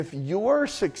If you're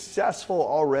successful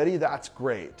already, that's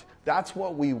great. That's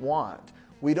what we want.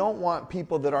 We don't want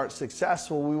people that aren't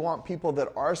successful. We want people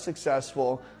that are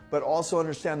successful, but also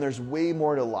understand there's way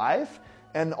more to life,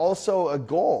 and also a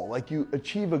goal. Like, you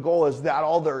achieve a goal. Is that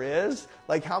all there is?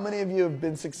 Like, how many of you have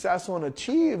been successful and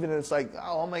achieved, and it's like,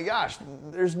 oh my gosh,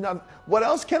 there's nothing. What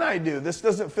else can I do? This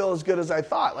doesn't feel as good as I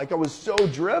thought. Like, I was so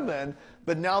driven,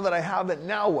 but now that I have it,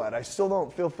 now what? I still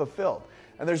don't feel fulfilled.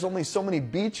 And there's only so many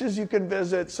beaches you can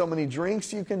visit, so many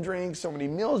drinks you can drink, so many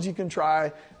meals you can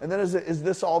try, and then is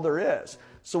this all there is?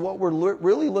 So what we're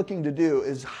really looking to do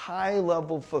is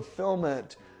high-level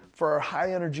fulfillment for our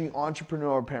high-energy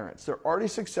entrepreneurial parents. They're already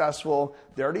successful,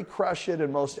 they already crush it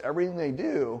in most everything they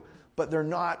do, but they're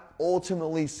not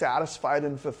ultimately satisfied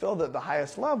and fulfilled at the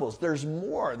highest levels. There's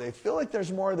more. They feel like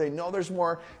there's more. They know there's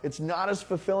more. It's not as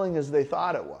fulfilling as they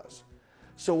thought it was.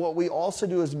 So what we also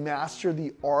do is master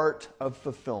the art of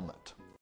fulfillment.